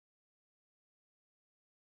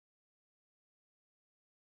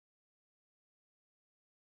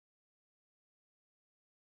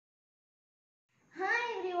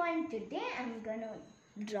everyone, today I'm gonna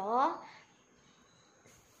draw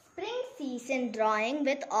spring season drawing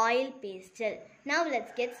with oil pastel. Now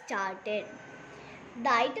let's get started.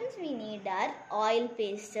 The items we need are oil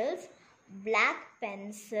pastels, black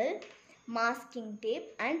pencil, masking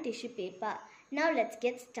tape and tissue paper. Now let's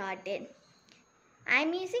get started.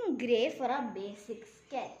 I'm using grey for a basic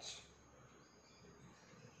sketch.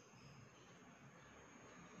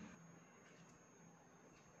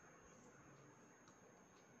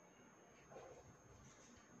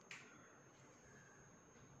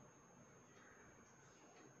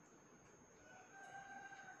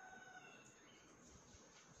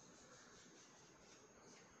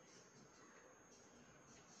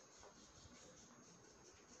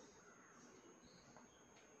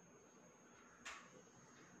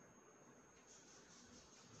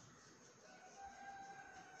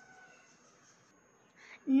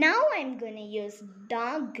 Now I'm going to use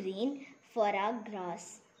dark green for our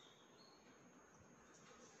grass.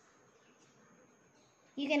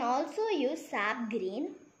 You can also use sap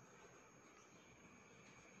green.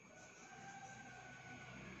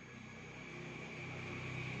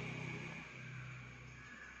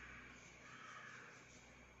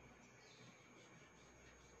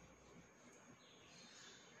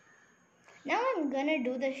 Now I'm going to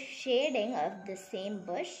do the shading of the same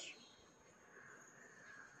bush.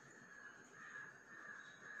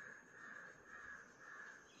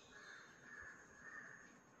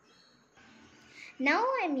 Now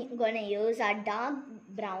I'm going to use our dark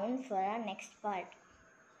brown for our next part.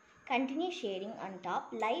 Continue shading on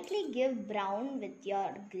top. Lightly give brown with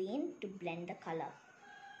your green to blend the color.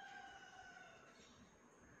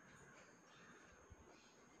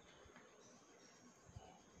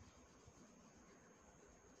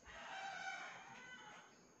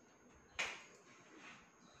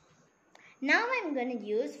 Now I'm going to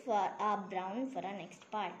use for our brown for our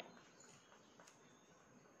next part.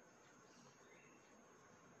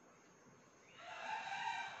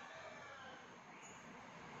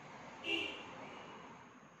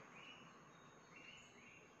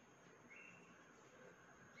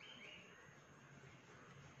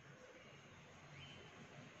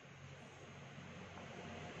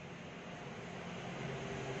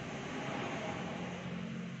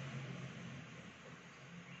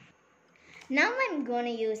 Now I'm going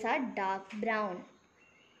to use our dark brown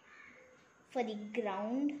for the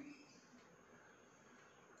ground.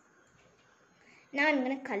 Now I'm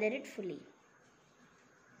going to color it fully.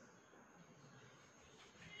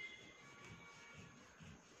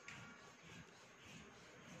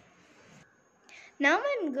 Now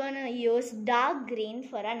I'm going to use dark green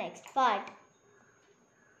for our next part.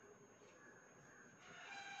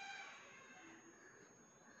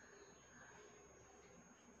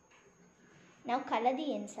 Now color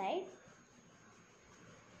the inside.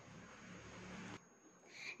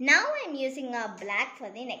 Now I'm using a black for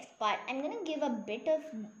the next part. I'm going to give a bit of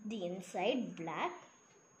the inside black.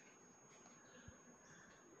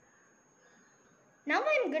 Now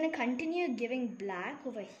I'm going to continue giving black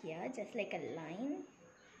over here, just like a line.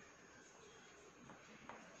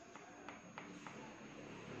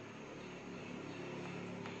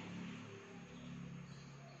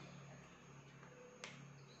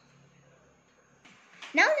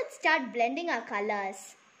 Now let's start blending our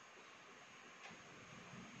colors.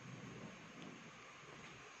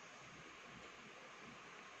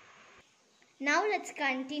 Now let's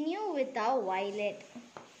continue with our violet.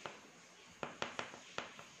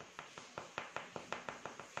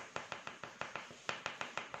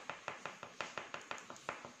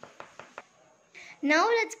 Now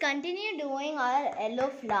let's continue doing our yellow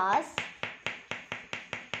flowers.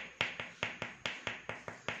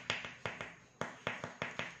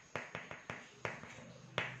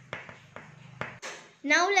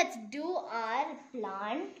 Now let's do our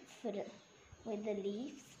plant with the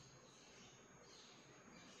leaves.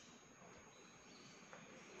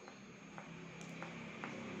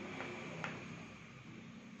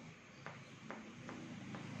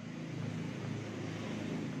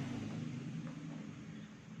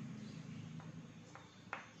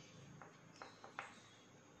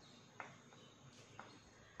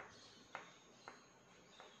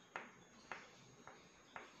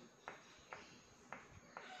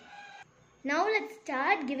 Now let's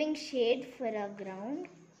start giving shade for our ground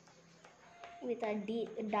with a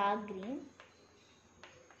dark green.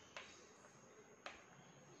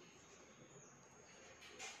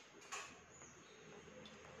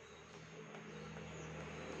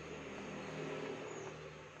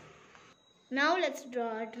 Now let's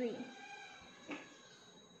draw a tree.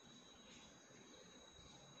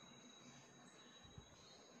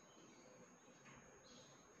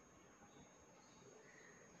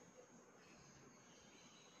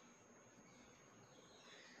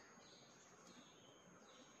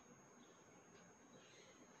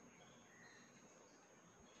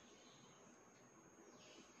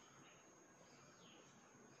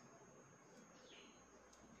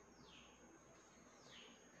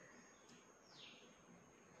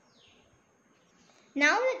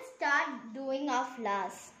 Now let's start doing our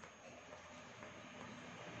flowers.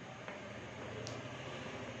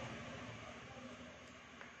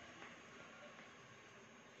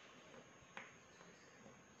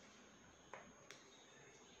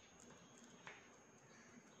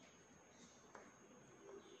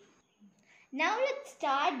 Now let's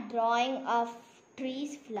start drawing our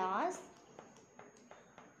trees flowers.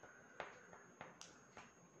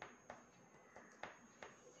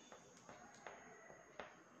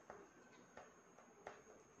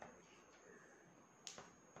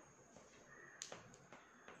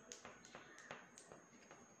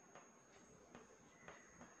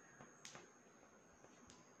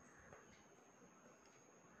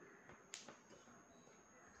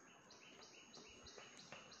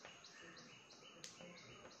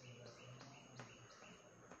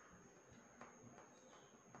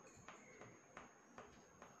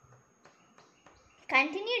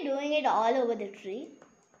 Continue doing it all over the tree.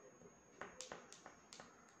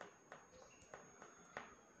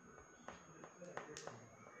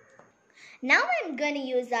 Now I'm going to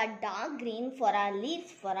use our dark green for our leaves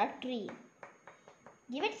for our tree.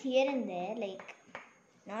 Give it here and there, like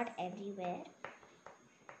not everywhere.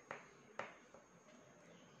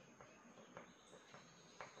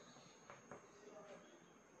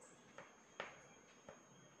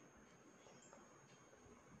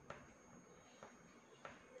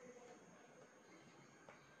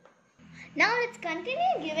 Now let's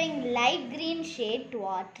continue giving light green shade to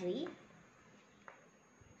our tree.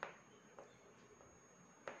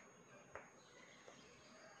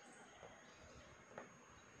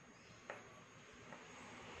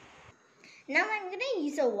 Now I'm going to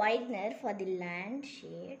use a whitener for the land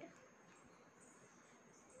shade.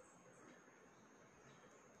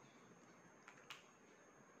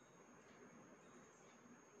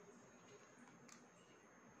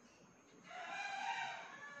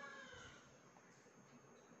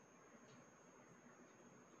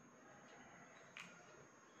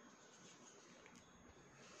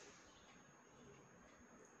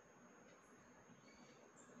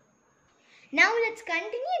 Now let's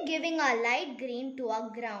continue giving our light green to our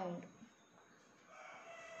ground.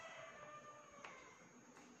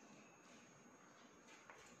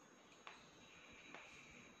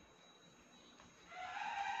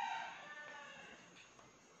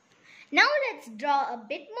 Now let's draw a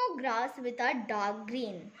bit more grass with our dark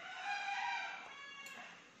green.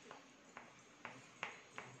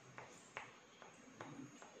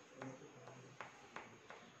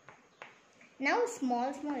 Now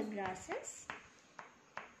small grasses.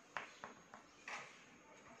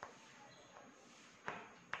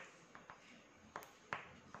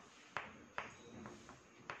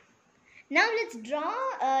 Now let's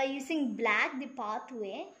draw using black the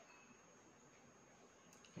pathway.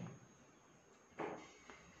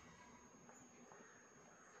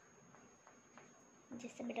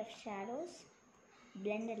 Just a bit of shadows.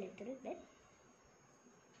 Blend a little bit.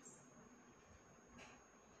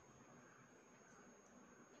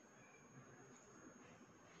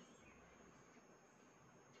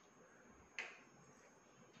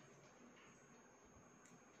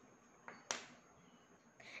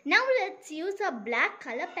 Now let's use a black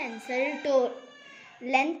color pencil to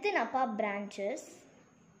lengthen up our branches.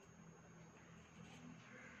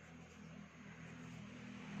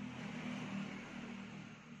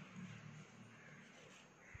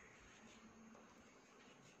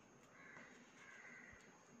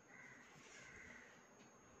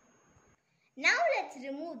 Now let's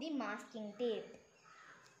remove the masking tape.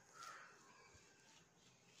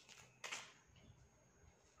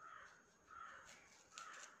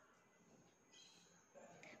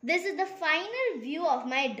 This is the final view of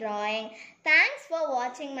my drawing. Thanks for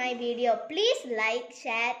watching my video. Please like,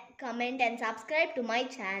 share, comment and subscribe to my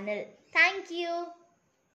channel. Thank you.